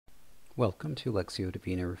Welcome to Lectio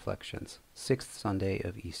Divina Reflections, 6th Sunday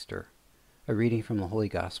of Easter. A reading from the Holy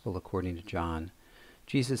Gospel according to John.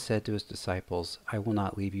 Jesus said to his disciples, "I will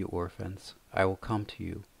not leave you orphans. I will come to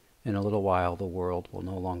you. In a little while the world will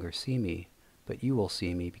no longer see me, but you will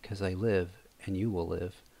see me because I live, and you will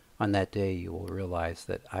live. On that day you will realize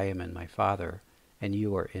that I am in my Father, and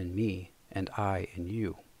you are in me, and I in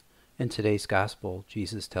you." In today's Gospel,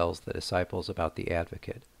 Jesus tells the disciples about the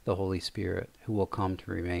Advocate, the Holy Spirit, who will come to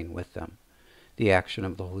remain with them. The action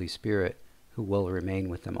of the Holy Spirit, who will remain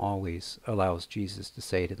with them always, allows Jesus to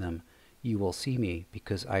say to them, "You will see me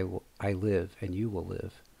because I live and you will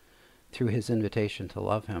live." Through his invitation to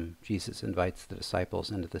love him, Jesus invites the disciples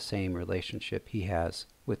into the same relationship he has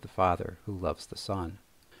with the Father who loves the Son.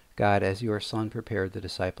 God, as your Son prepared the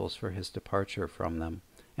disciples for his departure from them,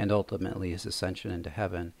 and ultimately his ascension into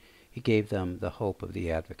heaven, he gave them the hope of the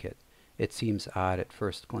Advocate. It seems odd at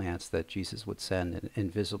first glance that Jesus would send an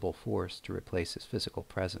invisible force to replace his physical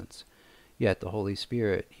presence. Yet the Holy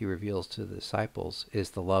Spirit, he reveals to the disciples,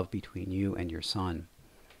 is the love between you and your Son.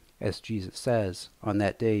 As Jesus says, "On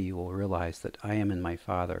that day you will realize that I am in my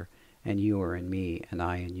Father, and you are in me, and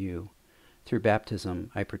I in you." Through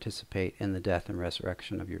baptism, I participate in the death and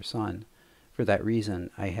resurrection of your Son. For that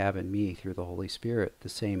reason, I have in me, through the Holy Spirit, the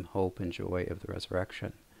same hope and joy of the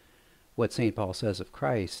resurrection. What St. Paul says of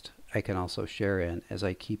Christ, I can also share in as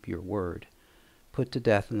I keep your word. Put to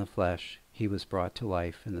death in the flesh, he was brought to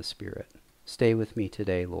life in the Spirit. Stay with me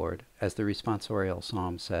today, Lord. As the responsorial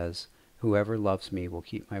psalm says, "Whoever loves me will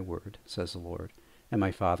keep my word," says the Lord, "and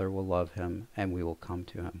my Father will love him, and we will come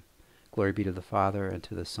to him." Glory be to the Father, and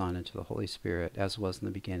to the Son, and to the Holy Spirit, as was in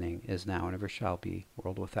the beginning, is now, and ever shall be,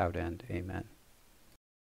 world without end. Amen.